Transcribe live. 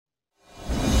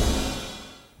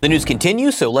The news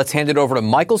continues, so let's hand it over to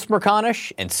Michael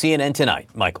Smerconish and CNN Tonight.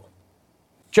 Michael.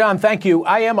 John, thank you.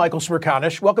 I am Michael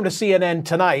Smerconish. Welcome to CNN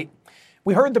Tonight.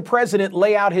 We heard the president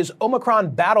lay out his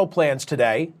Omicron battle plans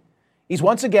today. He's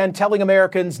once again telling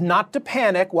Americans not to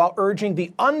panic while urging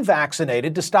the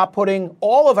unvaccinated to stop putting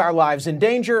all of our lives in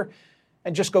danger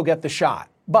and just go get the shot.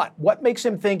 But what makes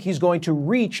him think he's going to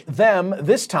reach them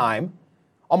this time,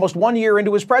 almost 1 year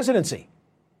into his presidency?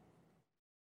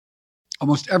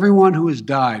 Almost everyone who has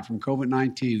died from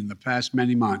COVID-19 in the past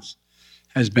many months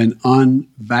has been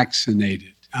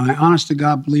unvaccinated. And I honest to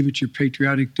God believe it's your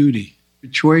patriotic duty.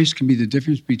 Your choice can be the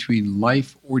difference between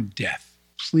life or death.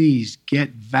 Please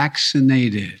get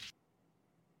vaccinated.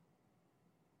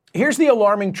 Here's the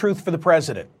alarming truth for the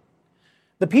president.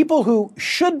 The people who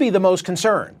should be the most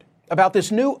concerned about this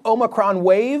new Omicron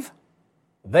wave,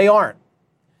 they aren't.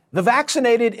 The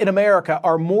vaccinated in America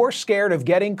are more scared of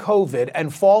getting COVID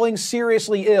and falling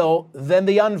seriously ill than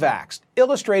the unvaxxed,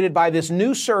 illustrated by this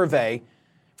new survey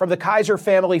from the Kaiser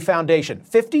Family Foundation.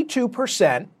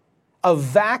 52% of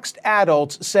vaxxed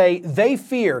adults say they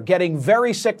fear getting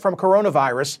very sick from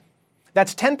coronavirus.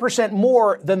 That's 10%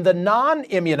 more than the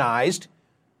non-immunized,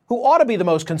 who ought to be the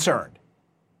most concerned.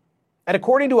 And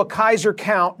according to a Kaiser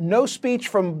count, no speech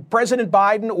from President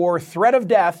Biden or threat of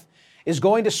death is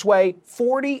going to sway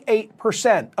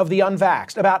 48% of the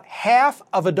unvaxxed. About half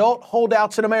of adult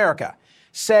holdouts in America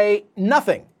say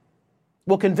nothing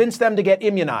will convince them to get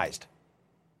immunized.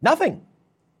 Nothing.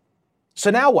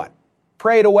 So now what?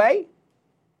 Pray it away?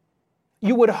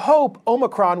 You would hope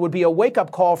Omicron would be a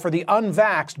wake-up call for the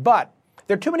unvaxxed, but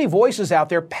there are too many voices out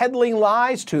there peddling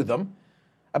lies to them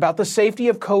about the safety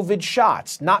of COVID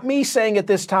shots. Not me saying it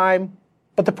this time,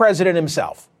 but the president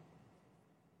himself.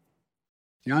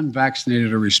 The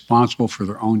unvaccinated are responsible for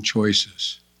their own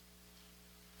choices.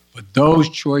 But those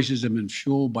choices have been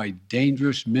fueled by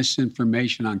dangerous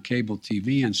misinformation on cable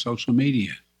TV and social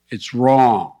media. It's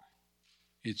wrong.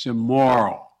 It's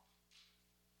immoral.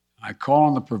 I call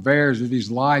on the purveyors of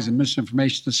these lies and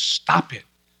misinformation to stop it.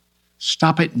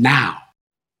 Stop it now.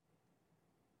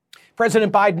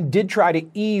 President Biden did try to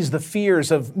ease the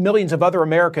fears of millions of other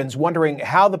Americans wondering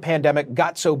how the pandemic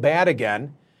got so bad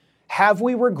again. Have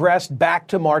we regressed back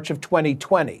to March of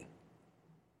 2020?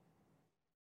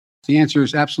 The answer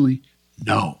is absolutely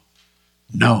no.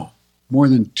 No. More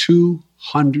than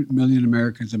 200 million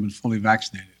Americans have been fully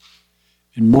vaccinated.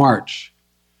 In March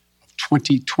of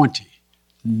 2020,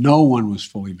 no one was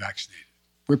fully vaccinated.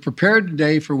 We're prepared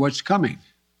today for what's coming.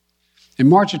 In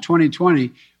March of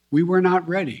 2020, we were not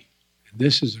ready. And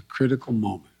this is a critical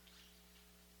moment.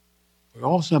 We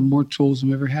also have more tools than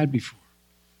we've ever had before.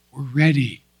 We're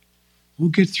ready. We'll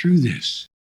get through this.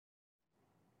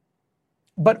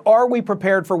 But are we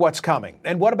prepared for what's coming?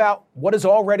 And what about what is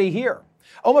already here?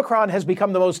 Omicron has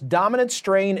become the most dominant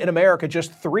strain in America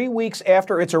just 3 weeks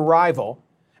after its arrival,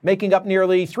 making up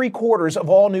nearly 3/4 of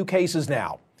all new cases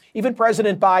now. Even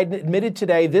President Biden admitted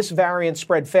today this variant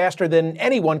spread faster than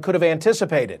anyone could have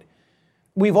anticipated.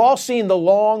 We've all seen the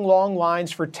long, long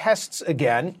lines for tests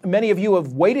again. Many of you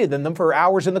have waited in them for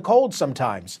hours in the cold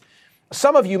sometimes.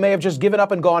 Some of you may have just given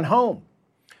up and gone home.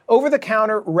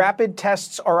 Over-the-counter rapid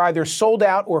tests are either sold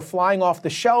out or flying off the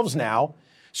shelves now.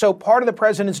 So part of the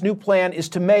president's new plan is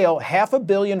to mail 500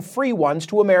 million free ones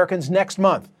to Americans next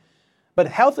month. But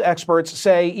health experts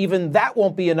say even that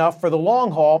won't be enough for the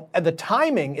long haul, and the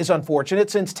timing is unfortunate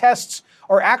since tests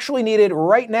are actually needed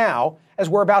right now as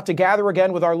we're about to gather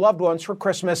again with our loved ones for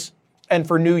Christmas and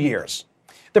for New Year's.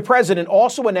 The president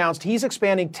also announced he's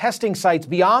expanding testing sites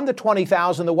beyond the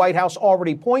 20,000 the White House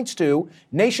already points to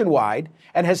nationwide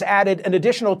and has added an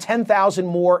additional 10,000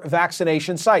 more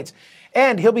vaccination sites.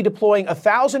 And he'll be deploying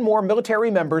 1,000 more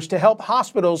military members to help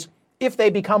hospitals if they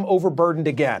become overburdened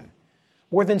again.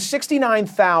 More than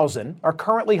 69,000 are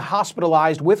currently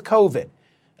hospitalized with COVID.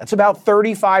 That's about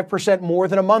 35% more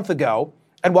than a month ago.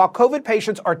 And while COVID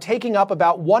patients are taking up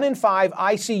about 1 in 5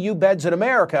 ICU beds in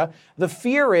America, the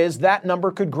fear is that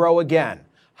number could grow again.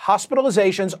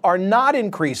 Hospitalizations are not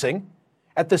increasing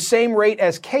at the same rate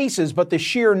as cases, but the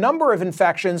sheer number of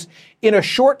infections in a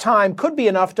short time could be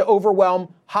enough to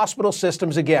overwhelm hospital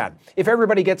systems again. If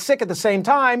everybody gets sick at the same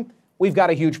time, we've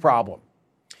got a huge problem.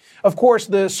 Of course,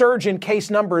 the surge in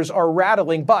case numbers are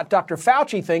rattling, but Dr.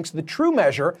 Fauci thinks the true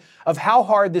measure of how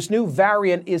hard this new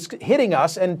variant is hitting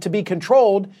us and to be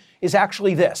controlled is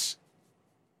actually this.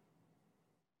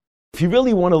 If you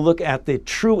really want to look at the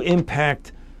true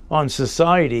impact on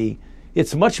society,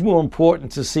 it's much more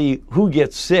important to see who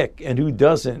gets sick and who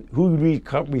doesn't, who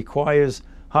requires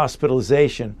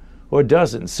hospitalization or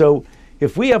doesn't. So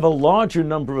if we have a larger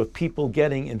number of people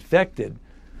getting infected,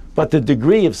 but the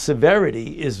degree of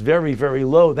severity is very, very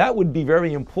low. That would be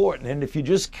very important. And if you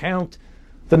just count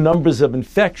the numbers of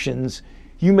infections,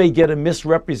 you may get a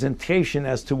misrepresentation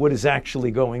as to what is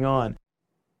actually going on.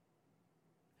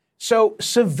 So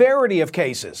severity of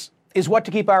cases is what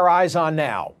to keep our eyes on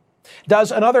now.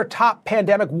 Does another top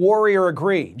pandemic warrior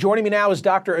agree? Joining me now is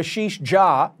Dr. Ashish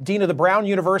Jha, Dean of the Brown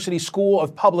University School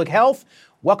of Public Health.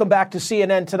 Welcome back to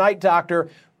CNN Tonight, Doctor.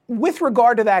 With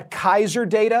regard to that Kaiser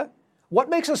data, what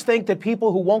makes us think that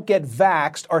people who won't get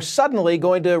vaxxed are suddenly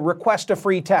going to request a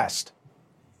free test?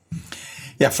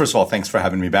 Yeah, first of all, thanks for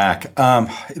having me back.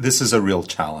 This is a real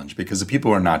challenge because the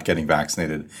people who are not getting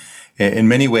vaccinated, in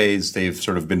many ways, they've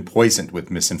sort of been poisoned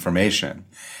with misinformation.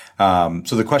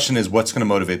 So the question is, what's going to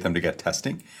motivate them to get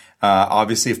testing?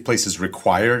 Obviously, if places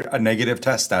require a negative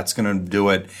test, that's going to do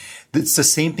it. It's the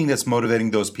same thing that's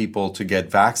motivating those people to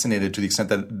get vaccinated to the extent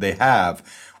that they have,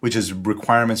 which is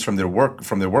requirements from their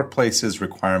workplaces,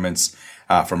 requirements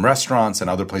from restaurants and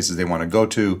other places they want to go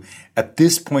to. At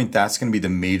this point, that's going to be the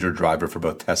major driver for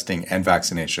both testing and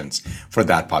vaccinations for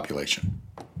that population.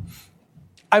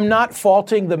 I'm not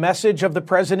faulting the message of the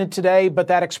president today, but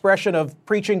that expression of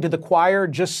preaching to the choir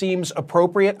just seems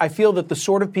appropriate. I feel that the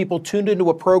sort of people tuned into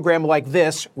a program like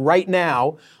this right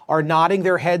now are nodding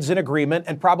their heads in agreement,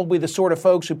 and probably the sort of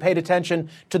folks who paid attention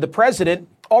to the president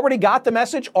already got the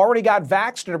message, already got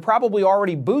vaxxed, and are probably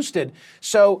already boosted.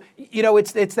 So,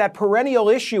 it's that perennial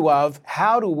issue of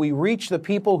how do we reach the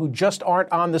people who just aren't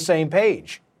on the same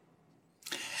page?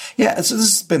 Yeah, so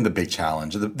this has been the big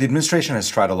challenge. The administration has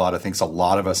tried a lot of things. A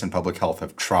lot of us in public health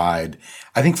have tried.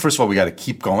 I think, first of all, we got to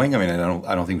keep going. I mean,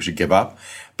 I don't think we should give up.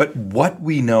 But what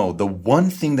we know, the one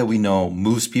thing that we know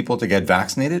moves people to get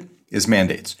vaccinated is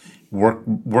mandates.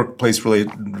 Workplace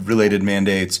related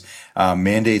mandates,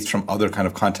 mandates from other kind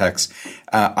of contexts.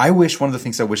 One of the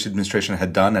things I wish the administration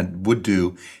had done and would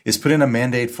do is put in a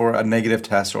mandate for a negative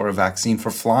test or a vaccine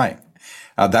for flying.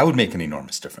 That would make an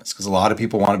enormous difference because a lot of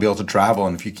people want to be able to travel.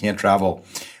 And if you can't travel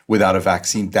without a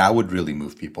vaccine, that would really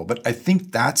move people. But I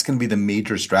think that's going to be the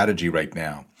major strategy right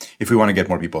now if we want to get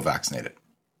more people vaccinated.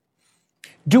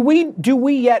 Do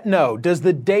we yet know, does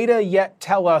the data yet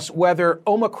tell us whether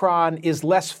Omicron is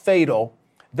less fatal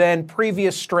than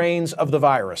previous strains of the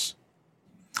virus?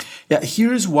 Yeah,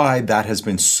 here's why that has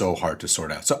been so hard to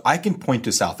sort out. So I can point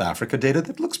to South Africa data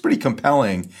that looks pretty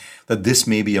compelling that this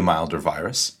may be a milder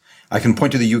virus. I can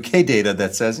point to the UK data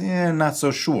that says, not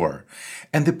so sure.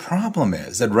 And the problem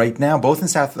is that right now, both in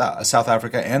South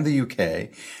Africa and the UK,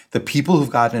 the people who've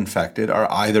gotten infected are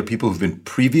either people who've been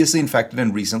previously infected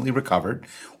and recently recovered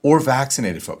or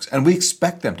vaccinated folks. And we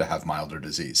expect them to have milder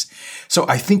disease. So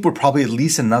I think we're probably at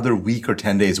least another week or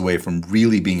 10 days away from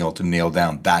really being able to nail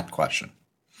down that question.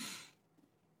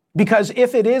 Because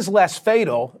if it is less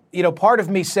fatal, part of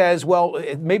me says, well,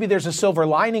 maybe there's a silver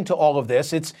lining to all of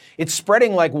this. It's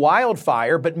spreading like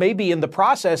wildfire, but maybe in the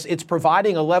process, it's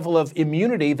providing a level of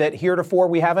immunity that heretofore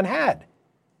we haven't had.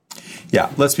 Yeah,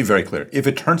 let's be very clear. If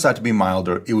it turns out to be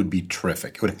milder, it would be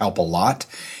terrific. It would help a lot.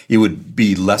 It would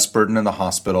be less burden in the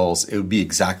hospitals. It would be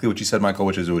exactly what you said, Michael,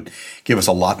 which is it would give us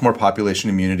a lot more population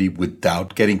immunity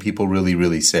without getting people really,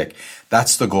 really sick.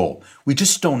 That's the goal. We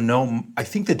just don't know. I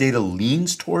think the data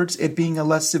leans towards it being a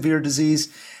less severe disease,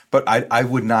 but I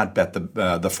would not bet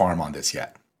the farm on this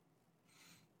yet.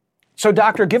 So,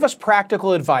 doctor, give us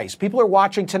practical advice. People are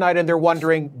watching tonight and they're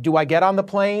wondering, do I get on the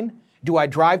plane? Do I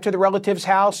drive to the relative's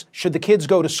house? Should the kids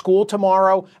go to school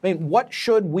tomorrow? I mean, what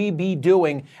should we be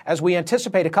doing as we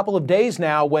anticipate a couple of days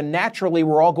now when naturally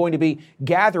we're all going to be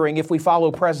gathering if we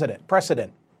follow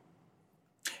precedent?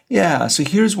 Yeah, so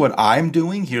here's what I'm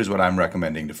doing. Here's what I'm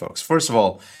recommending to folks. First of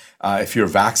all, if you're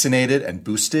vaccinated and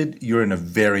boosted, you're in a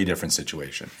very different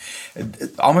situation.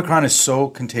 Omicron is so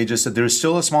contagious that there's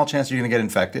still a small chance you're going to get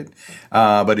infected.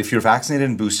 But if you're vaccinated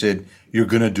and boosted, you're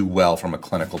going to do well from a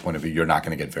clinical point of view. You're not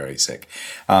going to get very sick.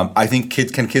 I think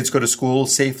can kids go to school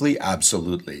safely?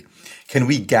 Absolutely. Can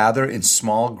we gather in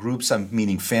small groups? I'm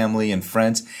meaning family and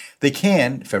friends. They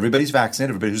can, if everybody's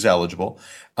vaccinated, everybody who's eligible.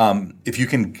 If you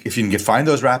can find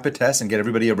those rapid tests and get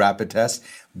everybody a rapid test,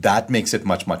 that makes it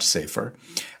much, much safer.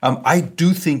 I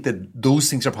do think that those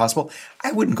things are possible.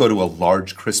 I wouldn't go to a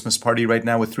large Christmas party right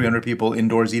now with 300 people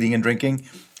indoors eating and drinking.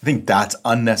 I think that's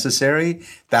unnecessary.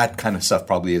 That kind of stuff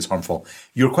probably is harmful.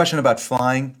 Your question about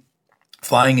flying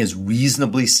is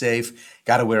reasonably safe.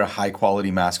 Got to wear a high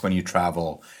quality mask when you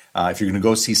travel. If you're going to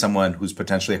go see someone who's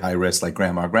potentially high risk, like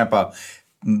grandma or grandpa,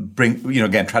 try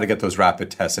to get those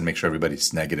rapid tests and make sure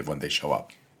everybody's negative when they show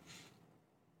up.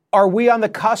 Are we on the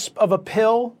cusp of a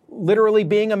pill literally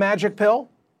being a magic pill?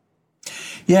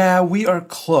 Yeah, we are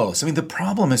close. I mean, the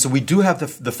problem is, so we do have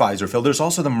the Pfizer pill. There's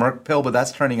also the Merck pill, but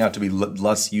that's turning out to be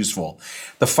less useful.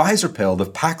 The Pfizer pill, the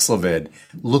Paxlovid,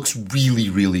 looks really,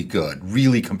 really good,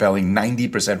 really compelling,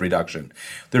 90% reduction.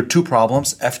 There are two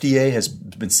problems. FDA has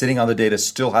been sitting on the data,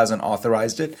 still hasn't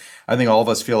authorized it. I think all of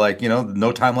us feel like,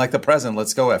 no time like the present.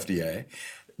 Let's go, FDA.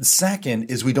 The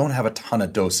second is we don't have a ton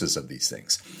of doses of these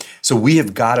things. So we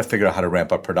have got to figure out how to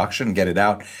ramp up production and get it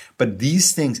out. But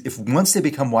these things, if once they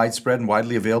become widespread and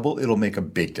widely available, it'll make a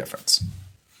big difference.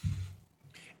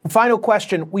 Final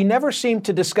question. We never seem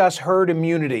to discuss herd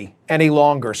immunity any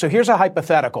longer. So here's a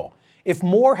hypothetical. If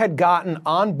more had gotten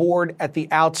on board at the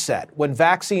outset, when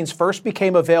vaccines first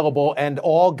became available and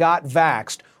all got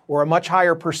vaxxed, or a much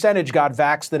higher percentage got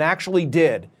vaxxed than actually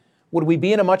did, would we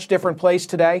be in a much different place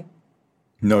today?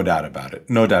 No doubt about it.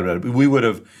 No doubt about it. We would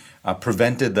have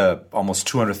prevented the almost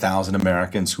 200,000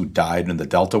 Americans who died in the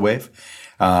Delta wave.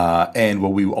 And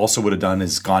what we also would have done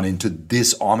is gone into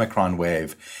this Omicron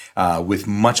wave with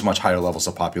much, much higher levels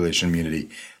of population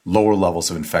immunity, lower levels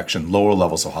of infection, lower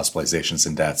levels of hospitalizations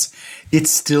and deaths.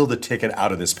 It's still the ticket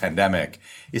out of this pandemic.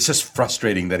 It's just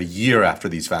frustrating that a year after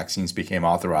these vaccines became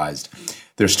authorized,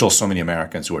 there's still so many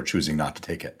Americans who are choosing not to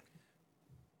take it.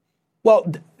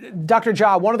 Well, Dr.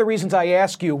 Jha, one of the reasons I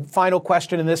ask you, final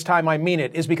question, and this time I mean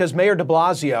it, is because Mayor de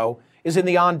Blasio is in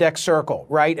the on-deck circle,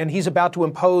 right? And he's about to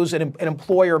impose an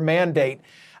employer mandate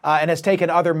and has taken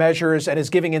other measures and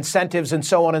is giving incentives and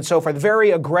so on and so forth.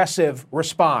 Very aggressive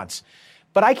response.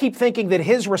 But I keep thinking that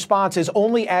his response is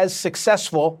only as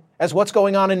successful as what's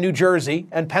going on in New Jersey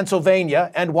and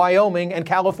Pennsylvania and Wyoming and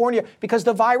California, because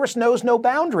the virus knows no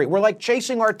boundary. We're like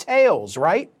chasing our tails,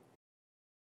 right?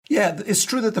 Yeah, it's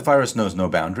true that the virus knows no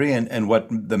boundary, and what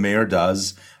the mayor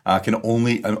does can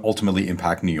only ultimately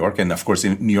impact New York. And of course,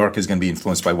 New York is going to be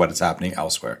influenced by what is happening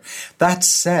elsewhere. That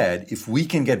said, if we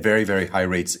can get very, very high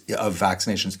rates of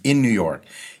vaccinations in New York,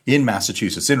 in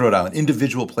Massachusetts, in Rhode Island,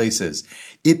 individual places,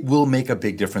 it will make a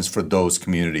big difference for those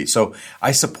communities. So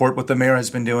I support what the mayor has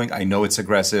been doing. I know it's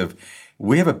aggressive.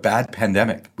 We have a bad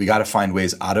pandemic. We got to find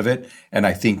ways out of it. And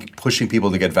I think pushing people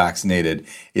to get vaccinated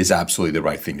is absolutely the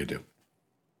right thing to do.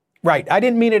 Right. I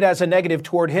didn't mean it as a negative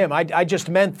toward him. I just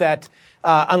meant that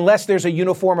unless there's a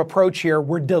uniform approach here,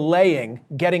 we're delaying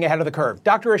getting ahead of the curve.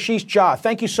 Dr. Ashish Jha,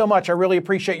 thank you so much. I really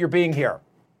appreciate your being here.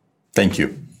 Thank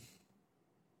you.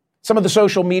 Some of the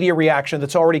social media reaction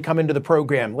that's already come into the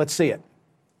program. Let's see it.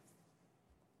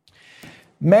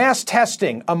 Mass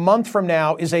testing a month from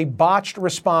now is a botched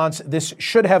response. This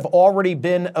should have already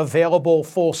been available,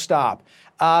 full stop.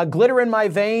 Glitter in my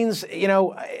veins,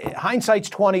 hindsight's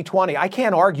 20/20. I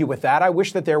can't argue with that. I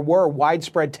wish that there were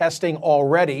widespread testing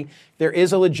already. There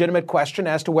is a legitimate question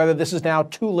as to whether this is now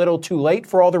too little, too late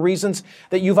for all the reasons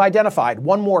that you've identified.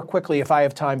 One more quickly if I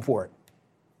have time for it.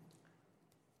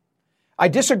 I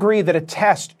disagree that a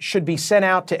test should be sent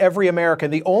out to every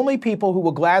American. The only people who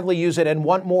will gladly use it and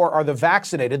want more are the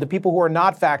vaccinated, the people who are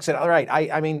not vaccinated. All right,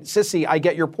 I mean, Sissy, I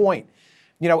get your point.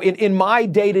 In my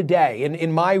day-to-day,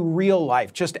 in my real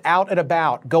life, just out and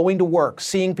about, going to work,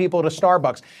 seeing people at a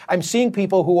Starbucks, I'm seeing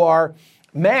people who are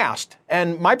masked.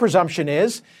 And my presumption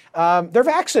is they're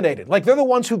vaccinated. Like they're the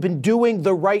ones who've been doing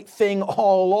the right thing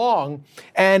all along.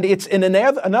 And it's in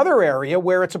another area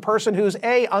where it's a person who's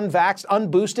unvaxxed,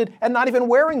 unboosted, and not even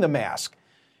wearing the mask.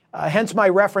 Hence my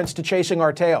reference to chasing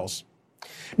our tails.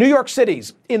 New York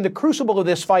City's in the crucible of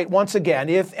this fight once again.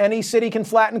 If any city can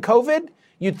flatten COVID,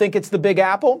 you'd think it's the Big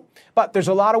Apple, but there's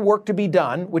a lot of work to be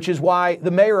done, which is why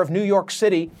the mayor of New York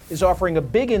City is offering a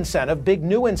big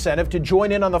new incentive to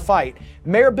join in on the fight.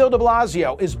 Mayor Bill de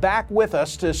Blasio is back with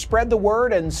us to spread the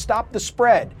word and stop the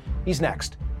spread. He's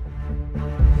next.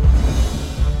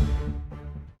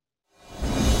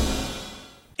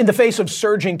 In the face of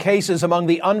surging cases among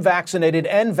the unvaccinated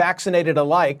and vaccinated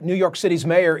alike, New York City's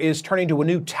mayor is turning to a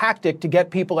new tactic to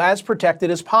get people as protected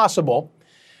as possible,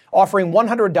 offering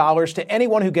 $100 to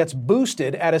anyone who gets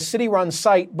boosted at a city-run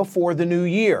site before the new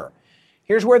year.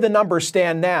 Here's where the numbers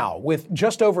stand now. With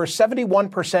just over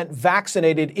 71%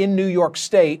 vaccinated in New York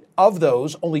State, of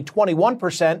those, only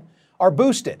 21% are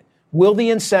boosted. Will the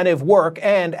incentive work,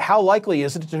 and how likely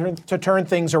is it to turn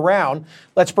things around?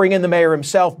 Let's bring in the mayor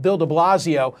himself, Bill de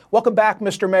Blasio. Welcome back,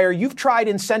 Mr. Mayor. You've tried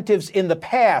incentives in the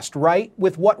past, right?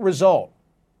 With what result?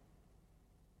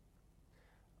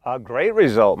 A great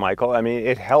result, Michael. I mean,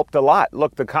 it helped a lot.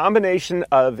 Look, the combination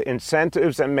of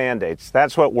incentives and mandates,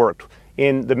 that's what worked.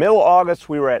 In the middle of August,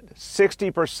 we were at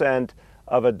 60%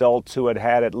 of adults who had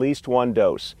had at least one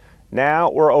dose.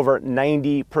 Now we're over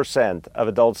 90% of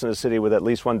adults in the city with at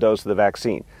least one dose of the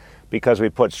vaccine because we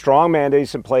put strong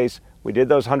mandates in place. We did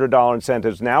those $100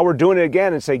 incentives. Now we're doing it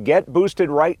again and say, get boosted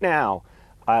right now.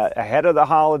 ahead of the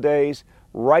holidays.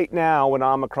 Right now, when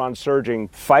Omicron's surging,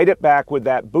 fight it back with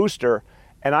that booster.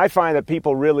 And I find that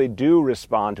people really do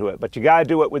respond to it. But you got to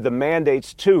do it with the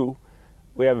mandates, too.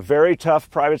 We have a very tough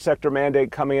private sector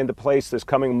mandate coming into place this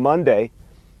coming Monday.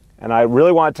 And I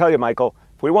really want to tell you, Michael,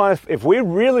 if we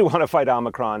really want to fight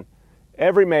Omicron,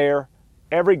 every mayor,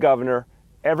 every governor,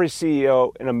 every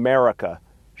CEO in America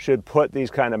should put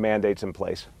these kind of mandates in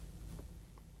place.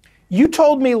 You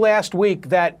told me last week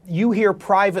that you hear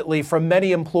privately from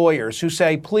many employers who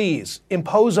say, please,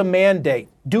 impose a mandate,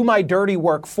 do my dirty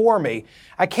work for me.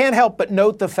 I can't help but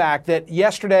note the fact that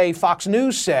yesterday Fox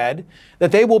News said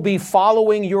that they will be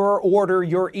following your order,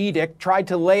 your edict, tried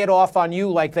to lay it off on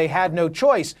you like they had no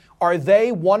choice. Are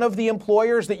they one of the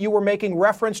employers that you were making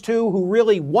reference to who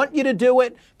really want you to do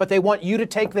it, but they want you to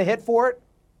take the hit for it?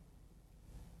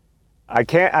 I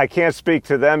can't speak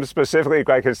to them specifically.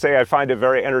 I can say I find it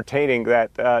very entertaining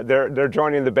that they're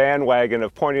joining the bandwagon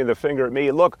of pointing the finger at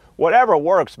me. Look, whatever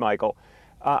works, Michael.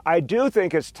 I do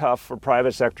think it's tough for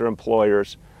private sector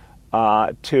employers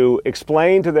to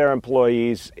explain to their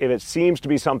employees if it seems to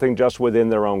be something just within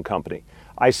their own company.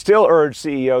 I still urge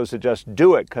CEOs to just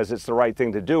do it because it's the right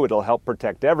thing to do. It'll help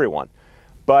protect everyone.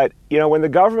 But, when the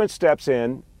government steps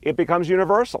in, it becomes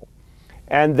universal.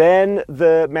 And then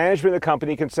the management of the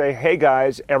company can say, hey,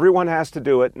 guys, everyone has to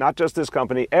do it, not just this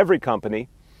company, every company.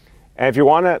 And if you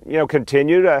want to,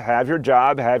 continue to have your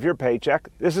job, have your paycheck,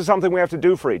 this is something we have to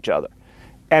do for each other.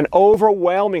 And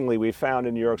overwhelmingly, we found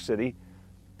in New York City,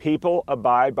 people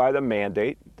abide by the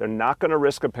mandate. They're not going to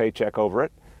risk a paycheck over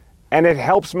it. And it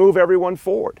helps move everyone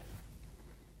forward.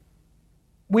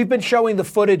 We've been showing the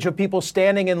footage of people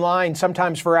standing in line,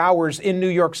 sometimes for hours, in New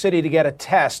York City to get a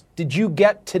test. Did you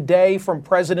get today from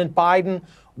President Biden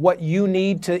what you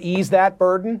need to ease that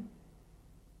burden?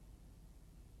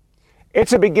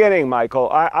 It's a beginning, Michael.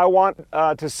 I want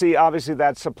to see, obviously,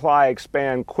 that supply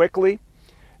expand quickly.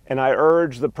 And I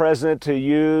urge the president to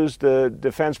use the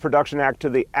Defense Production Act to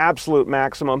the absolute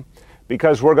maximum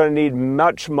because we're going to need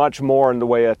much, much more in the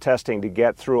way of testing to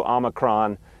get through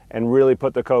Omicron and really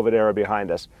put the COVID era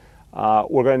behind us.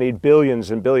 We're going to need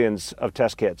billions and billions of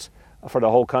test kits for the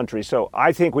whole country. So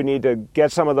I think we need to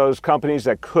get some of those companies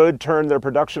that could turn their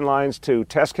production lines to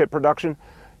test kit production,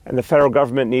 and the federal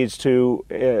government needs to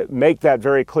make that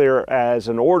very clear as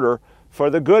an order for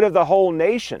the good of the whole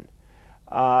nation.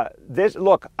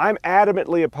 Look, I'm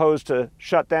adamantly opposed to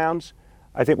shutdowns.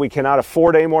 I think we cannot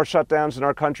afford any more shutdowns in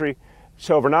our country.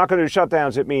 So if we're not going to do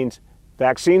shutdowns, it means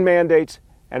vaccine mandates,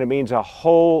 and it means a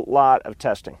whole lot of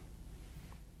testing.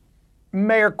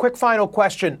 Mayor, quick final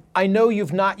question. I know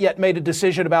you've not yet made a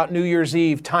decision about New Year's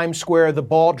Eve, Times Square, the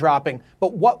ball dropping,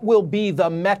 but what will be the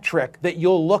metric that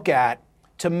you'll look at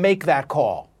to make that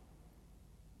call?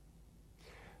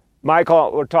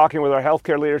 Michael, we're talking with our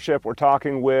healthcare leadership. We're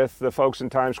talking with the folks in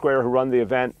Times Square who run the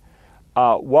event.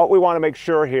 What we want to make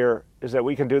sure here is that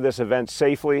we can do this event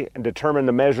safely and determine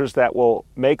the measures that will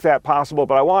make that possible.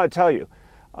 But I want to tell you,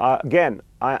 again,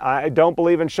 I don't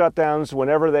believe in shutdowns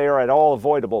whenever they are at all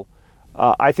avoidable.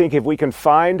 I think if we can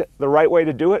find the right way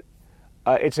to do it,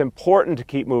 it's important to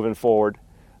keep moving forward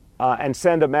and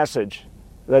send a message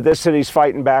that this city's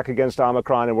fighting back against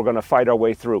Omicron and we're going to fight our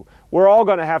way through. We're all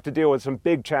going to have to deal with some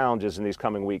big challenges in these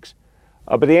coming weeks.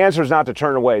 But the answer is not to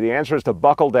turn away. The answer is to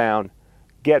buckle down,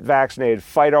 get vaccinated,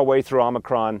 fight our way through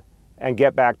Omicron, and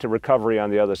get back to recovery on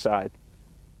the other side.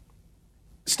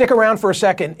 Stick around for a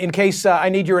second in case I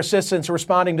need your assistance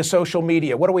responding to social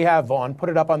media. What do we have, Vaughn? Put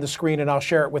it up on the screen and I'll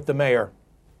share it with the mayor.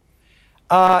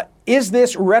 Is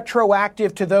this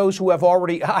retroactive to those who have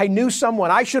already? I knew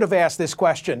someone. I should have asked this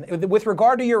question. With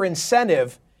regard to your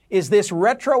incentive, is this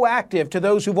retroactive to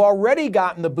those who've already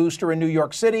gotten the booster in New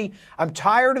York City? I'm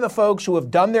tired of the folks who have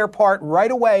done their part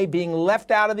right away being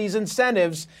left out of these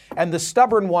incentives, and the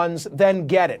stubborn ones then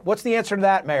get it. What's the answer to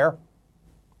that, Mayor?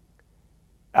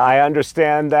 I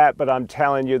understand that, but I'm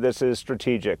telling you, this is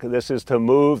strategic. This is to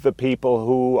move the people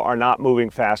who are not moving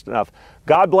fast enough.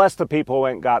 God bless the people who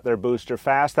went and got their booster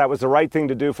fast. That was the right thing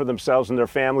to do for themselves and their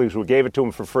families. We gave it to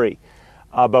them for free.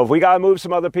 But if we got to move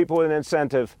some other people with an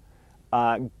incentive,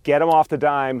 get them off the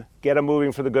dime, get them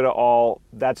moving for the good of all.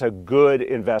 That's a good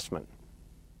investment.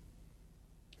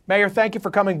 Mayor, thank you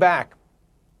for coming back.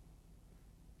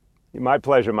 My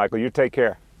pleasure, Michael. You take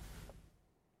care.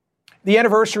 The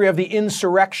anniversary of the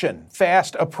insurrection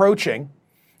fast approaching.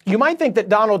 You might think that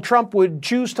Donald Trump would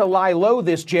choose to lie low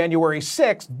this January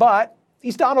 6th, but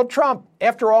he's Donald Trump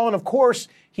after all. And of course,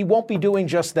 he won't be doing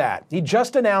just that. He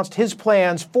just announced his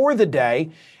plans for the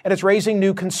day, and it's raising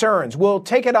new concerns. We'll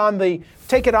take it on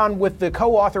with the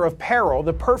co-author of Peril,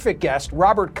 the perfect guest,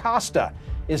 Robert Costa,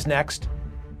 is next.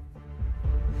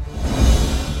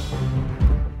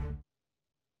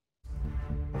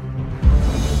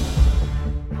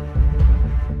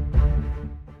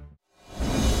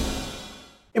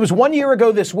 It was 1 year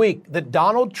ago this week that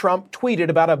Donald Trump tweeted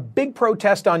about a big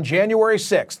protest on January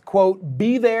 6th, quote,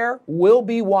 "Be there, will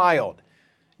be wild."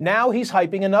 Now he's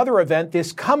hyping another event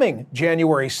this coming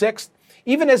January 6th,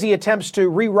 even as he attempts to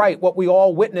rewrite what we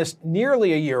all witnessed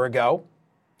nearly a year ago.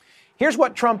 Here's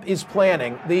what Trump is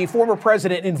planning. The former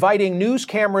president inviting news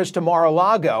cameras to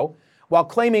Mar-a-Lago while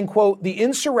claiming, quote, "The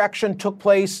insurrection took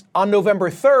place on November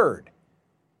 3rd.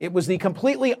 It was the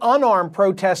completely unarmed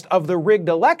protest of the rigged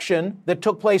election that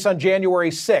took place on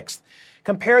January 6th.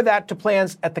 Compare that to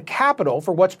plans at the Capitol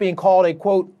for what's being called a,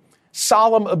 quote,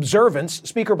 solemn observance.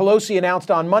 Speaker Pelosi announced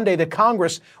on Monday that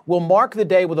Congress will mark the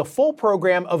day with a full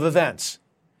program of events.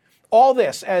 All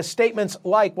this as statements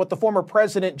like what the former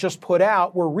president just put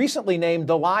out were recently named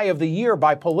the lie of the year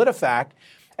by PolitiFact.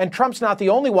 And Trump's not the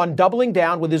only one doubling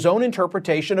down with his own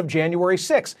interpretation of January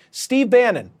 6th. Steve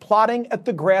Bannon plotting at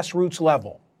the grassroots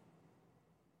level.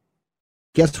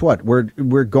 Guess what?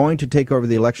 We're going to take over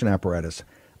the election apparatus.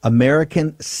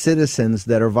 American citizens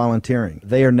that are volunteering,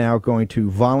 they are now going to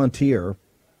volunteer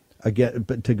again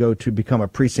to go to become a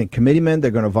precinct committeeman.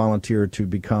 They're going to volunteer to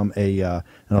become an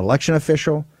election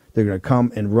official. They're going to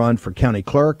come and run for county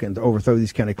clerk and overthrow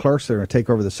these county clerks. They're going to take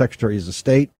over the secretaries of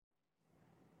state.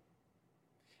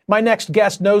 My next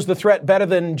guest knows the threat better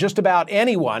than just about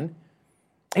anyone.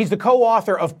 He's the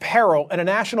co-author of Peril and a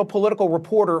national political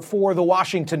reporter for The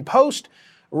Washington Post.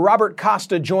 Robert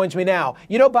Costa joins me now.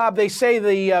 You know, Bob, they say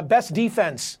the best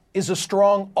defense is a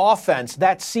strong offense.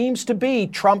 That seems to be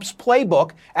Trump's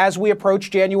playbook as we approach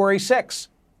January 6th.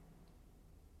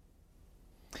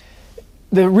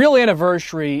 The real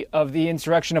anniversary of the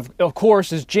insurrection, of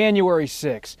course, is January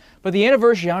 6th. But the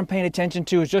anniversary I'm paying attention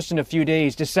to is just in a few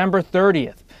days, December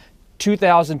 30th,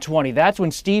 2020. That's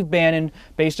when Steve Bannon,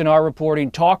 based on our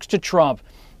reporting, talks to Trump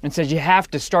and says you have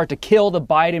to start to kill the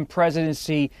Biden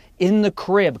presidency in the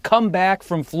crib. Come back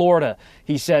from Florida,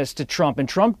 he says to Trump. And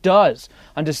Trump does.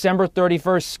 On December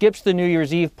 31st, skips the New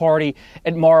Year's Eve party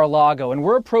at Mar-a-Lago. And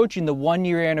we're approaching the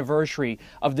one-year anniversary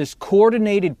of this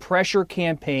coordinated pressure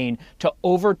campaign to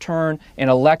overturn an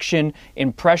election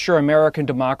and pressure American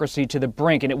democracy to the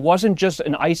brink. And it wasn't just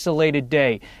an isolated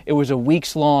day. It was a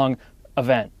weeks-long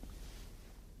event.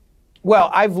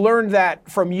 Well, I've learned that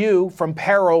from you, from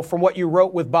Peril, from what you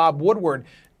wrote with Bob Woodward.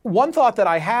 One thought that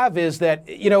I have is that,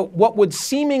 you know, what would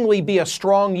seemingly be a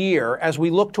strong year as we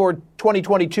look toward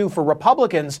 2022 for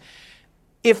Republicans,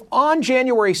 if on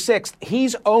January 6th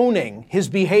he's owning his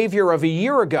behavior of a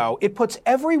year ago, it puts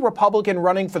every Republican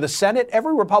running for the Senate,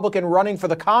 every Republican running for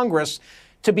the Congress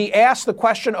to be asked the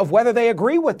question of whether they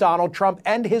agree with Donald Trump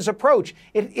and his approach.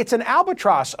 It's an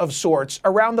albatross of sorts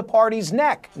around the party's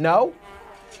neck, no?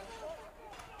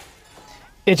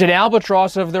 It's an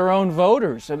albatross of their own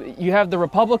voters. You have the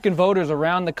Republican voters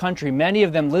around the country, many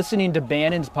of them listening to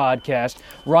Bannon's podcast,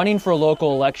 running for a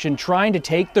local election, trying to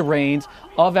take the reins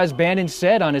of, as Bannon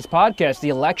said on his podcast, the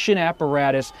election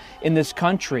apparatus in this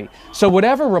country. So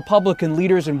whatever Republican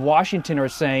leaders in Washington are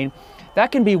saying,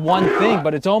 that can be one thing,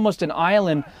 but it's almost an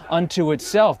island unto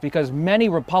itself because many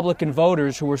Republican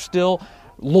voters who are still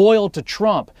loyal to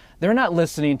Trump, they're not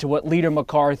listening to what Leader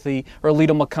McCarthy or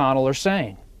Leader McConnell are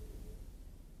saying.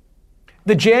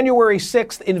 The January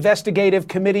 6th investigative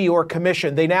committee or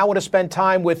commission, they now want to spend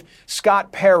time with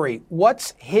Scott Perry.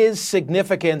 What's his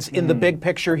significance in the big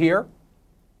picture here?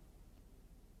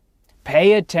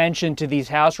 Pay attention to these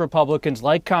House Republicans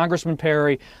like Congressman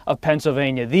Perry of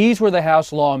Pennsylvania. These were the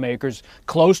House lawmakers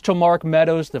close to Mark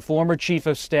Meadows, the former chief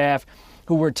of staff,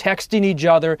 who were texting each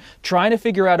other, trying to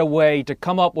figure out a way to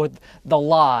come up with the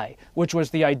lie, which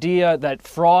was the idea that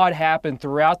fraud happened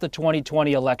throughout the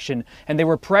 2020 election. And they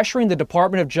were pressuring the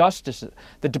Department of Justice.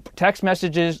 The text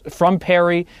messages from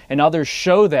Perry and others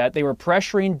show that they were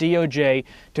pressuring DOJ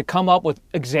to come up with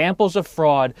examples of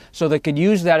fraud so they could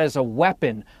use that as a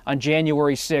weapon on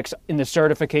January 6th in the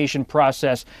certification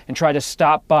process and try to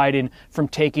stop Biden from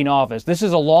taking office. This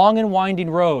is a long and winding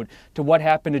road to what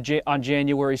happened on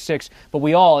January 6th. But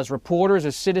we all, as reporters,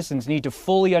 as citizens, need to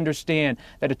fully understand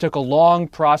that it took a long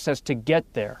process to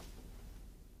get there.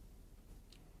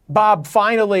 Bob,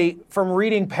 finally, from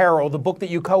reading Peril, the book that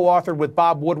you co-authored with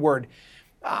Bob Woodward,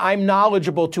 I'm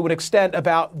knowledgeable to an extent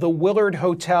about the Willard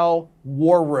Hotel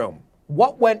war room.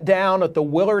 What went down at the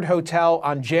Willard Hotel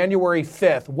on January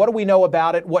 5th? What do we know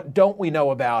about it? What don't we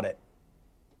know about it?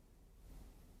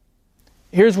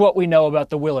 Here's what we know about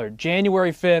the Willard.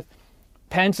 January 5th,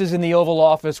 Pence is in the Oval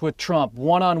Office with Trump,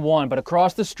 one-on-one, but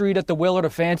across the street at the Willard, a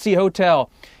fancy hotel,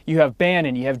 you have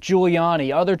Bannon, you have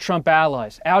Giuliani, other Trump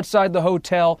allies. Outside the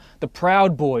hotel, the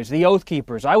Proud Boys, the Oath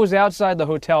Keepers. I was outside the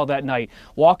hotel that night,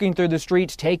 walking through the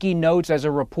streets, taking notes as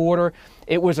a reporter.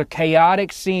 It was a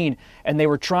chaotic scene, and they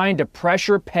were trying to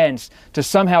pressure Pence to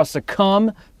somehow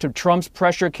succumb to Trump's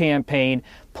pressure campaign,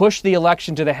 push the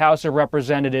election to the House of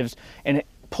Representatives, and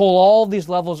pull all these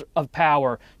levels of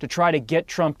power to try to get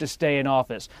Trump to stay in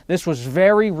office. This was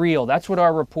very real. That's what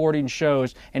our reporting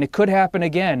shows, and it could happen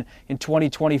again in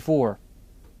 2024.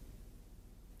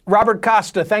 Robert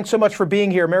Costa, thanks so much for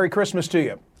being here. Merry Christmas to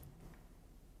you.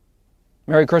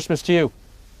 Merry Christmas to you.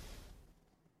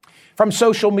 From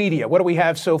social media, what do we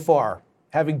have so far,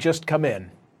 having just come in?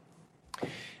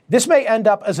 This may end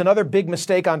up as another big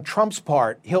mistake on Trump's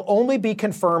part. He'll only be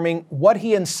confirming what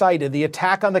he incited, the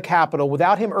attack on the Capitol.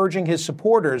 Without him urging his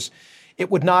supporters, it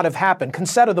would not have happened.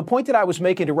 Concetta, the point that I was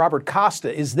making to Robert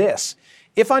Costa is this.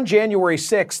 If on January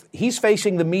 6th, he's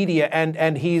facing the media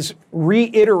and he's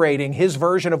reiterating his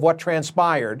version of what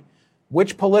transpired,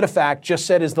 which PolitiFact just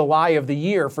said is the lie of the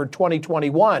year for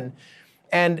 2021,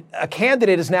 and a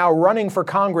candidate is now running for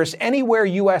Congress anywhere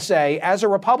USA as a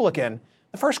Republican,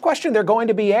 the first question they're going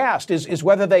to be asked is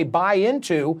whether they buy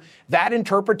into that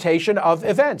interpretation of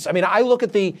events. I mean, I look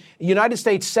at the United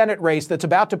States Senate race that's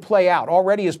about to play out,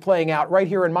 already is playing out right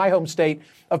here in my home state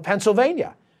of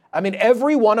Pennsylvania. I mean,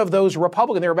 every one of those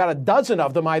Republicans, there are about a dozen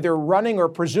of them either running or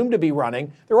presumed to be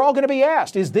running, they're all going to be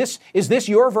asked, is this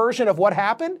your version of what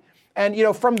happened? And, you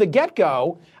know, from the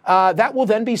get-go, that will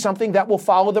then be something that will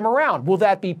follow them around. Will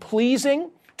that be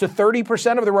pleasing to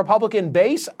 30% of the Republican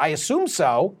base? I assume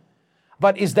so.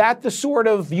 But is that the sort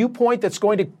of viewpoint that's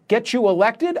going to get you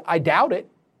elected? I doubt it.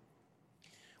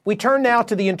 We turn now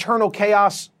to the internal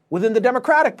chaos within the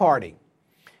Democratic Party.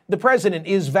 The president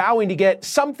is vowing to get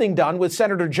something done with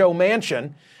Senator Joe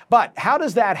Manchin. But how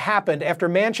does that happen after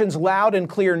Manchin's loud and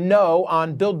clear no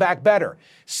on Build Back Better?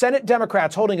 Senate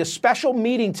Democrats holding a special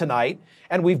meeting tonight,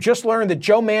 and we've just learned that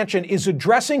Joe Manchin is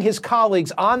addressing his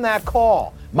colleagues on that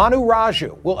call. Manu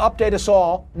Raju will update us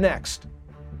all next.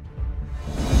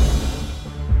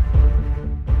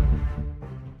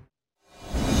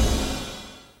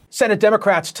 Senate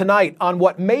Democrats tonight on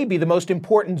what may be the most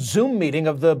important Zoom meeting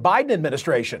of the Biden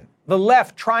administration. The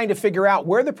left trying to figure out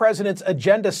where the president's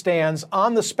agenda stands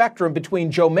on the spectrum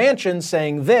between Joe Manchin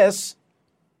saying this.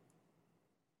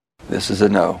 This is a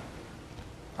no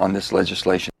on this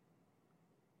legislation.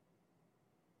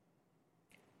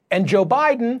 And Joe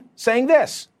Biden saying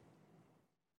this.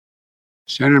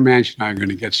 Senator Manchin and I are going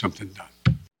to get something done.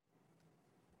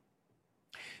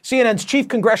 CNN's chief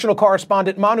congressional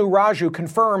correspondent Manu Raju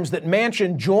confirms that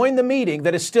Manchin joined the meeting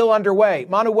that is still underway.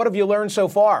 Manu, what have you learned so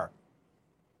far?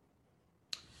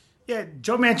 Yeah,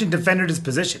 Joe Manchin defended his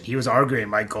position. He was arguing,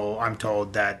 Michael, I'm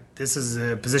told, that this is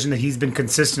a position that he's been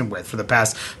consistent with for the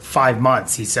past 5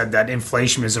 months. He said that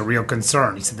inflation is a real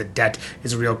concern. He said the debt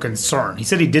is a real concern. He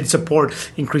said he did support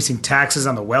increasing taxes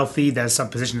on the wealthy. That's some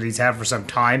position that he's had for some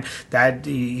time. That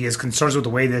he has concerns with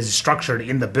the way this is structured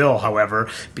in the bill, however,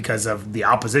 because of the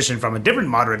opposition from a different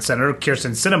moderate senator,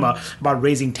 Kyrsten Sinema, about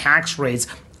raising tax rates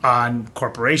on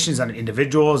corporations, on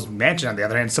individuals. Manchin, on the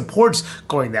other hand, supports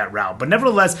going that route. But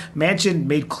nevertheless, Manchin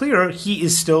made clear he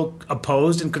is still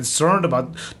opposed and concerned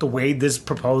about the way this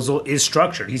proposal is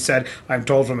structured. He said, I'm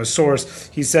told from a source,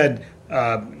 he said,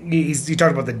 he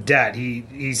talked about the debt.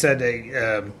 He said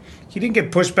he didn't get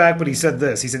pushback, but he said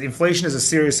this. He said, inflation is a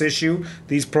serious issue.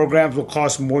 These programs will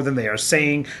cost more than they are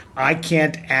saying. I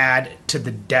can't add to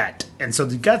the debt. And so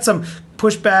they got some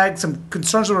pushback, some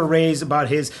concerns were raised about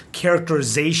his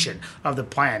characterization of the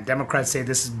plan. Democrats say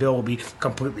this bill will be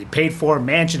completely paid for.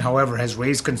 Manchin, however, has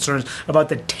raised concerns about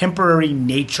the temporary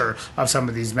nature of some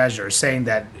of these measures, saying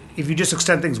that if you just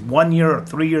extend things 1 year or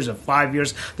 3 years or 5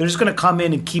 years, they're just going to come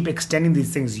in and keep extending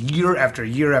these things year after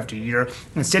year after year.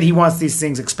 Instead, he wants these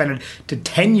things expanded to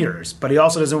 10 years, but he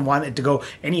also doesn't want it to go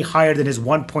any higher than his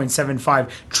 $1.75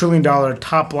 trillion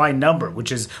top line number,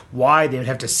 which is why they would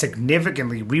have to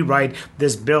significantly rewrite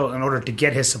this bill in order to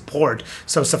get his support.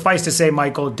 So suffice to say,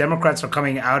 Michael, Democrats are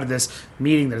coming out of this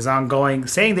meeting that is ongoing,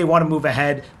 saying they want to move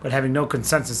ahead, but having no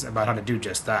consensus about how to do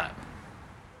just that.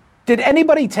 Did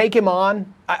anybody take him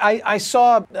on? I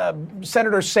saw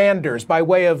Senator Sanders, by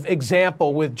way of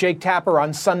example, with Jake Tapper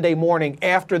on Sunday morning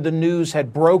after the news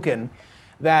had broken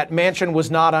that Manchin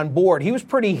was not on board. He was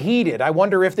pretty heated. I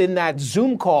wonder if in that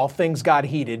Zoom call things got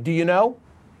heated. Do you know?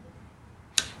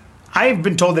 I've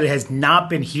been told that it has not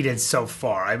been heated so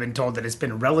far. I've been told that it's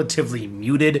been relatively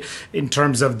muted in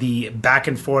terms of the back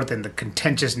and forth and the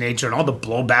contentious nature and all the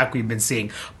blowback we've been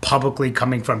seeing publicly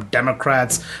coming from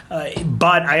Democrats.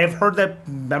 But I have heard that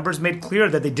members made clear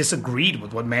that they disagreed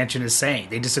with what Manchin is saying.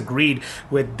 They disagreed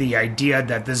with the idea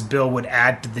that this bill would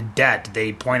add to the debt.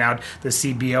 They point out the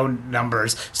CBO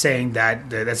numbers saying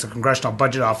that's the Congressional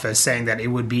Budget Office saying that it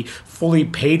would be fully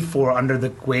paid for under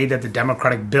the way that the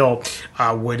Democratic bill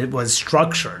was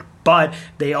structured. But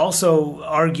they also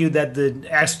argue that the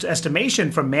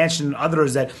estimation from Manchin and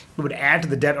others that it would add to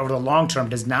the debt over the long term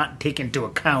does not take into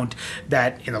account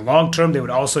that in the long term they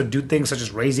would also do things such as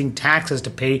raising taxes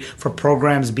to pay for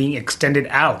programs being extended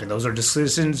out. And those are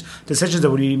decisions that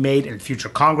would be made in future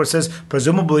Congresses,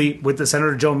 presumably with the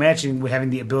Senator Joe Manchin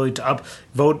having the ability to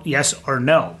vote yes or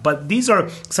no. But these are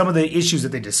some of the issues that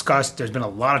they discussed. There's been a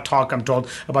lot of talk, I'm told,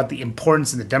 about the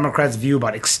importance in the Democrats' view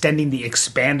about extending the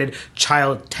expanded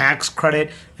child tax credit.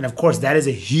 And of course, that is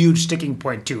a huge sticking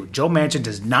point too. Joe Manchin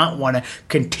does not want to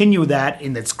continue that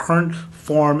in its current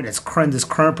form, in this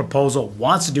current proposal,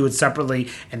 wants to do it separately,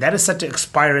 and that is set to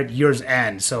expire at year's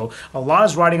end. So a lot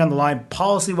is riding on the line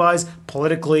policy-wise,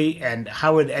 politically, and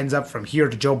how it ends up from here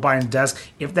to Joe Biden's desk,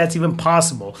 if that's even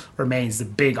possible, remains the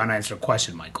big unanswered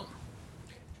question, Michael.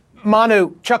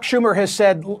 Manu, Chuck Schumer has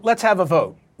said, let's have a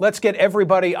vote. Let's get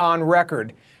everybody on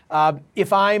record.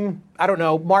 If I'm,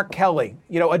 Mark Kelly,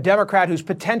 a Democrat who's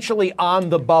potentially on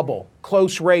the bubble,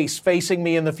 close race facing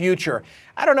me in the future,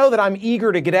 I don't know that I'm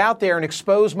eager to get out there and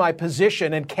expose my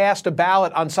position and cast a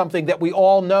ballot on something that we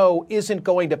all know isn't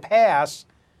going to pass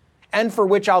and for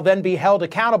which I'll then be held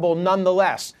accountable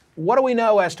nonetheless. What do we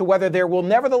know as to whether there will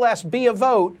nevertheless be a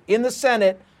vote in the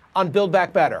Senate on Build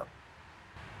Back Better?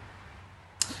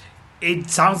 It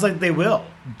sounds like they will.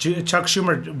 Chuck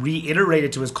Schumer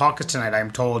reiterated to his caucus tonight, I'm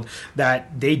told,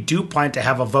 that they do plan to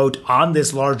have a vote on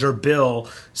this larger bill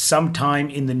sometime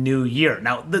in the new year.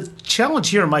 Now, the challenge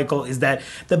here, Michael, is that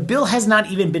the bill has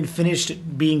not even been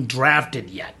finished being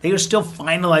drafted yet. They are still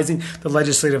finalizing the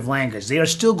legislative language. They are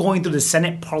still going through the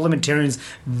Senate parliamentarians'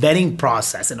 vetting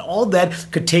process, and all that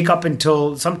could take up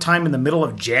until sometime in the middle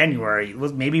of January,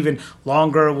 maybe even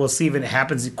longer. We'll see if it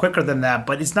happens quicker than that,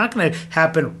 but it's not going to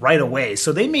happen right away.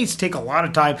 So they may take a lot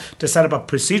of time to set up a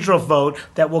procedural vote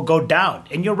that will go down.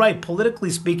 And you're right, politically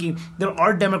speaking, there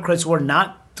are Democrats who are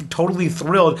not totally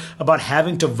thrilled about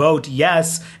having to vote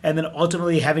yes and then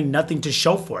ultimately having nothing to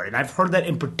show for it. And I've heard that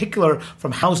in particular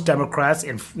from House Democrats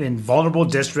in vulnerable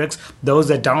districts, those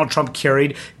that Donald Trump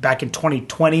carried back in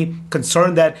 2020,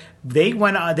 concerned that they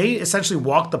essentially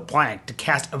walked the plank to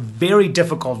cast a very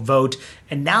difficult vote.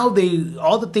 And now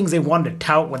all the things they wanted to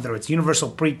tout, whether it's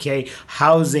universal pre-K,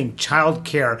 housing, child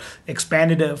care,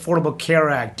 expanded Affordable Care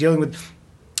Act, dealing with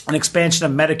an expansion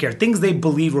of Medicare, things they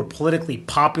believe were politically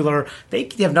popular, they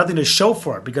have nothing to show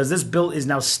for it because this bill is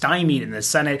now stymied in the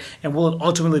Senate and will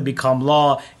ultimately become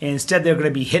law. And instead, they're going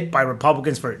to be hit by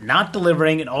Republicans for not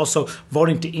delivering and also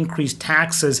voting to increase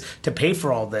taxes to pay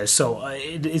for all this. So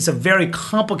it's a very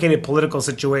complicated political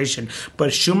situation.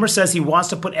 But Schumer says he wants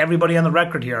to put everybody on the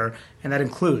record here, and that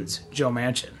includes Joe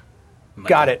Manchin.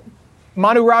 Got it.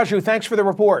 Manu Raju, thanks for the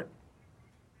report.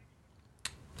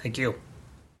 Thank you.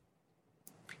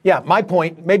 Yeah, my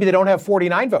point, maybe they don't have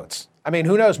 49 votes. I mean,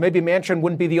 who knows? Maybe Manchin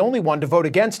wouldn't be the only one to vote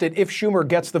against it if Schumer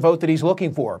gets the vote that he's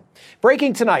looking for.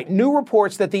 Breaking tonight, new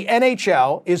reports that the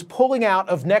NHL is pulling out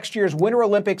of next year's Winter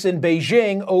Olympics in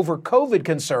Beijing over COVID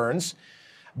concerns.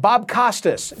 Bob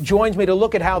Costas joins me to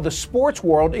look at how the sports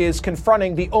world is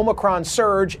confronting the Omicron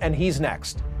surge, and he's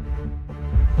next.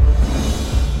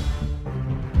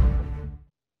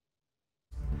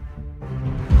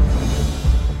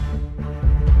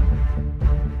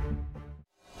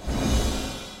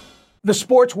 The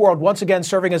sports world once again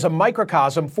serving as a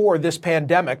microcosm for this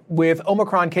pandemic, with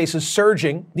Omicron cases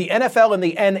surging, the NFL and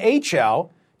the NHL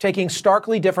taking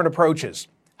starkly different approaches.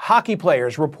 Hockey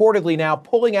players reportedly now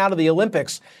pulling out of the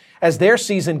Olympics as their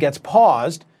season gets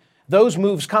paused. Those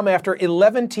moves come after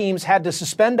 11 teams had to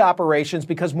suspend operations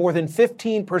because more than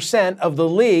 15% of the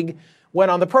league went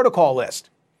on the protocol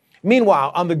list.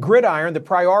 Meanwhile, on the gridiron, the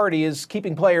priority is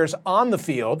keeping players on the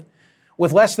field.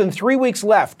 With less than 3 weeks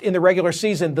left in the regular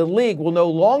season, the league will no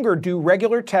longer do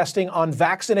regular testing on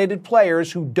vaccinated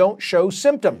players who don't show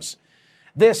symptoms.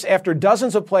 This after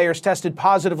dozens of players tested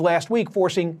positive last week,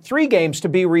 forcing 3 games to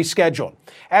be rescheduled.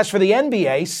 As for the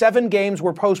NBA, 7 games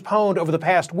were postponed over the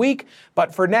past week,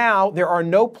 but for now, there are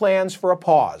no plans for a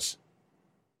pause.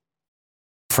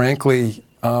 Frankly,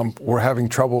 we're having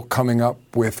trouble coming up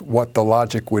with what the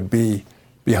logic would be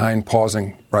behind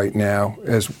pausing right now.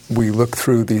 As we look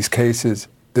through these cases,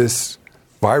 this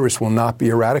virus will not be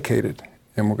eradicated.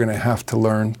 and we're going to have to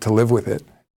learn to live with it.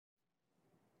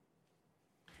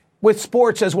 With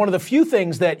sports as one of the few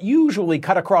things that usually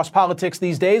cut across politics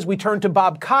these days, we turn to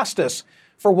Bob Costas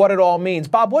for what it all means.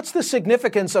 Bob, what's the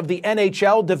significance of the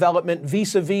NHL development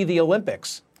vis-a-vis the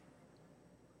Olympics?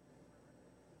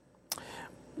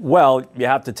 Well, you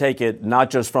have to take it not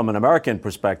just from an American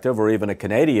perspective or even a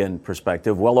Canadian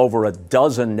perspective. Well over a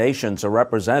dozen nations are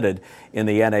represented in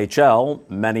the NHL,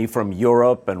 many from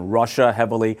Europe and Russia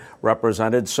heavily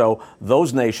represented. So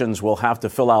those nations will have to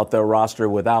fill out their roster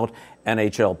without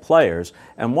NHL players.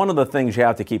 And one of the things you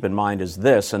have to keep in mind is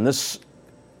this, and this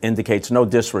indicates no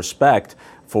disrespect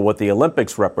for what the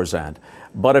Olympics represent.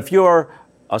 But if you're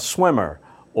a swimmer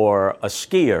or a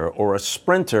skier or a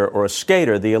sprinter or a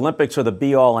skater, the Olympics are the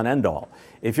be-all and end-all.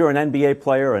 If you're an NBA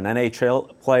player, an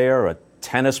NHL player, a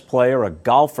tennis player, a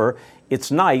golfer, it's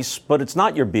nice, but it's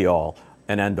not your be-all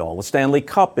and end-all. The Stanley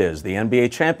Cup is, the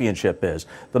NBA championship is,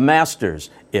 the Masters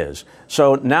is.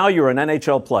 So now you're an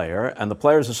NHL player and the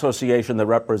Players Association that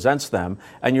represents them,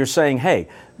 and you're saying, hey,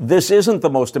 this isn't the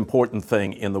most important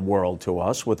thing in the world to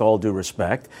us, with all due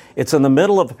respect. It's in the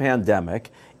middle of a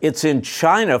pandemic. It's in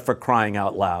China, for crying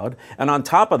out loud. And on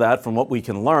top of that, from what we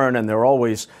can learn, and they're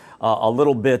always a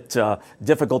little bit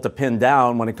difficult to pin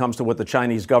down when it comes to what the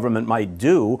Chinese government might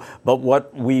do, but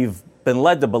what we've been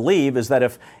led to believe is that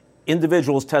if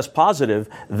individuals test positive,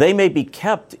 they may be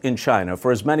kept in China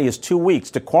for as many as 2 weeks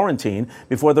to quarantine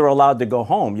before they're allowed to go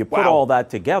home. You put all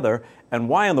that together, and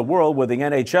why in the world would the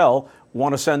NHL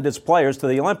want to send its players to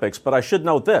the Olympics? But I should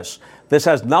note this. This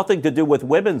has nothing to do with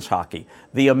women's hockey.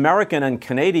 The American and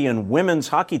Canadian women's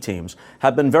hockey teams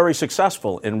have been very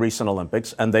successful in recent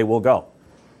Olympics, and they will go.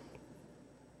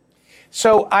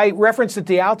 So I referenced at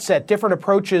the outset different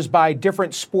approaches by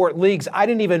different sport leagues. I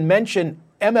didn't even mention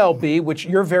MLB, which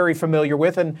you're very familiar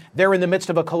with, and they're in the midst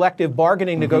of a collective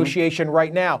bargaining negotiation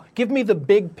right now. Give me the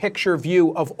big picture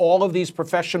view of all of these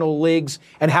professional leagues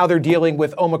and how they're dealing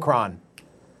with Omicron.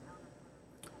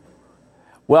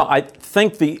 Well, I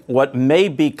think what may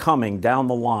be coming down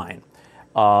the line,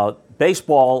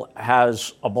 baseball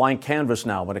has a blank canvas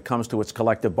now when it comes to its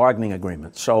collective bargaining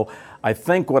agreement. So I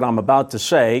think what I'm about to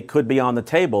say could be on the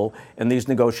table in these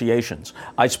negotiations.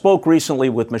 I spoke recently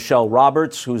with Michelle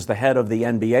Roberts, who's the head of the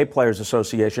NBA Players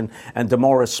Association, and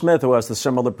DeMaurice Smith, who has the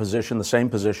similar position, the same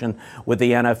position with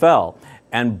the NFL.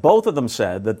 And both of them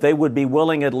said that they would be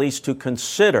willing at least to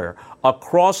consider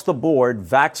across-the-board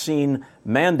vaccine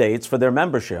mandates for their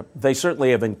membership. They certainly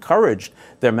have encouraged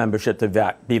their membership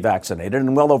to be vaccinated,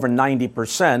 and well over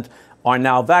 90% are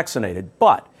now vaccinated.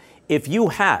 But if you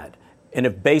had, and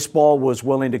if baseball was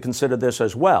willing to consider this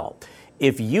as well,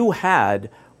 if you had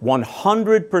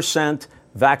 100%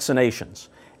 vaccinations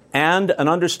and an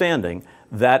understanding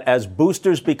that as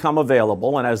boosters become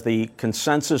available and as the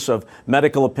consensus of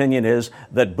medical opinion is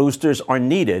that boosters are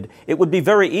needed, it would be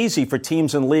very easy for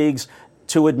teams and leagues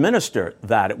to administer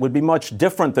that. It would be much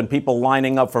different than people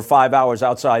lining up for 5 hours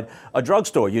outside a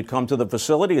drugstore. You'd come to the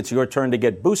facility, it's your turn to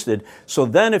get boosted. So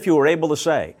then if you were able to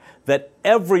say that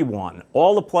everyone,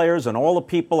 all the players and all the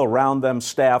people around them,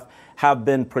 staff, have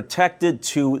been protected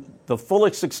to the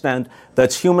fullest extent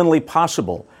that's humanly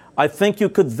possible, I think you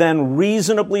could then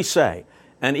reasonably say,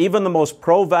 and even the most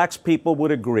pro-vax people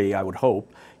would agree, I would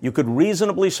hope, you could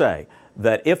reasonably say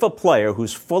that if a player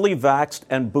who's fully vaxxed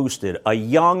and boosted, a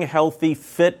young, healthy,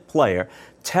 fit player,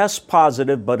 tests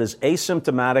positive but is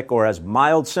asymptomatic or has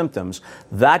mild symptoms,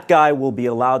 that guy will be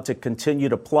allowed to continue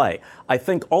to play. I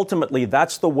think ultimately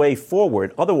that's the way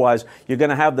forward. Otherwise, you're going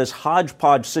to have this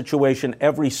hodgepodge situation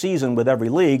every season with every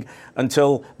league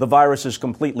until the virus is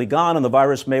completely gone, and the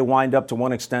virus may wind up to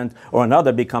one extent or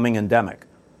another becoming endemic.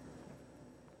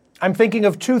 I'm thinking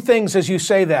of two things as you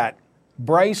say that.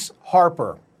 Bryce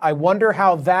Harper. I wonder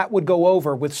how that would go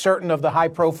over with certain of the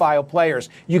high-profile players.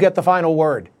 You get the final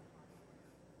word.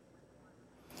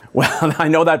 Well, I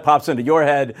know that pops into your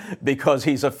head because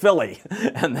he's a Philly,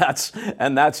 and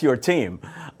that's your team.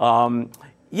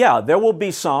 Yeah, there will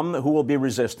be some who will be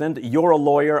resistant. You're a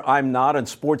lawyer, I'm not, and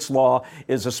sports law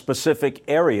is a specific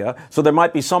area. So there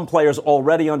might be some players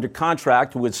already under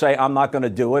contract who would say, I'm not going to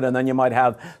do it, and then you might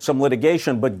have some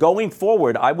litigation. But going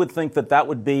forward, I would think that that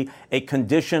would be a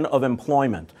condition of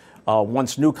employment.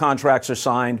 Once new contracts are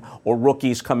signed or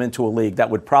rookies come into a league, that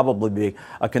would probably be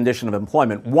a condition of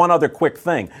employment. One other quick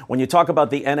thing. When you talk about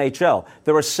the NHL,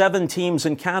 there are 7 teams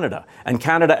in Canada. And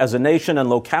Canada as a nation and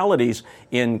localities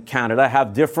in Canada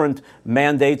have different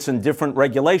mandates and different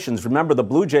regulations. Remember, the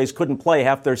Blue Jays couldn't play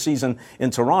half their season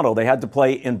in Toronto. They had to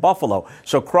play in Buffalo.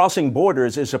 So crossing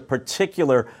borders is a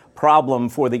particular problem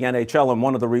for the NHL and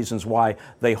one of the reasons why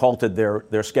they halted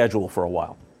their schedule for a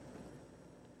while.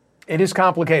 It is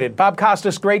complicated. Bob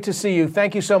Costas, great to see you.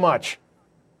 Thank you so much.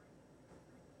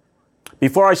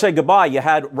 Before I say goodbye, you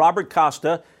had Robert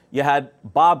Costa, you had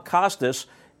Bob Costas.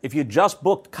 If you just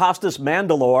booked Costas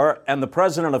Mandalore and the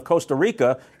president of Costa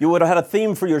Rica, you would have had a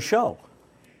theme for your show.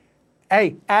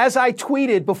 Hey, as I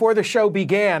tweeted before the show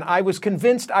began, I was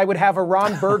convinced I would have a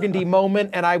Ron Burgundy moment,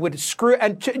 and I would screw.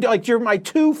 And like, you're my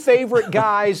two favorite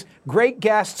guys, great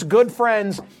guests, good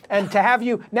friends, and to have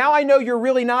you now, I know you're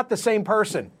really not the same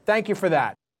person. Thank you for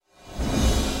that.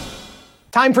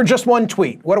 Time for just one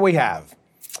tweet. What do we have?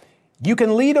 You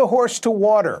can lead a horse to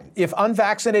water. If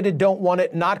unvaccinated don't want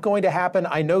it, not going to happen.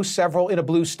 I know several in a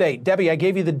blue state. Debbie, I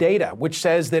gave you the data, which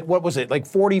says that, what was it, like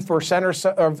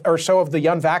 40% or so of the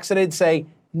unvaccinated say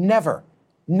never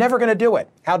going to do it.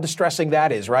 How distressing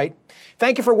that is, right?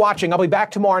 Thank you for watching. I'll be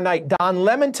back tomorrow night. Don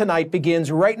Lemon Tonight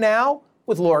begins right now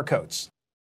with Laura Coates.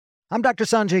 I'm Dr.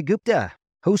 Sanjay Gupta,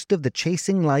 host of the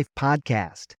Chasing Life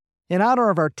podcast. In honor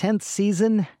of our 10th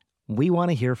season, we want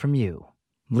to hear from you.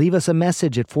 Leave us a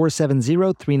message at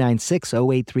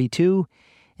 470-396-0832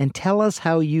 and tell us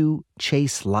how you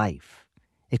chase life.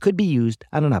 It could be used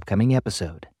on an upcoming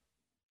episode.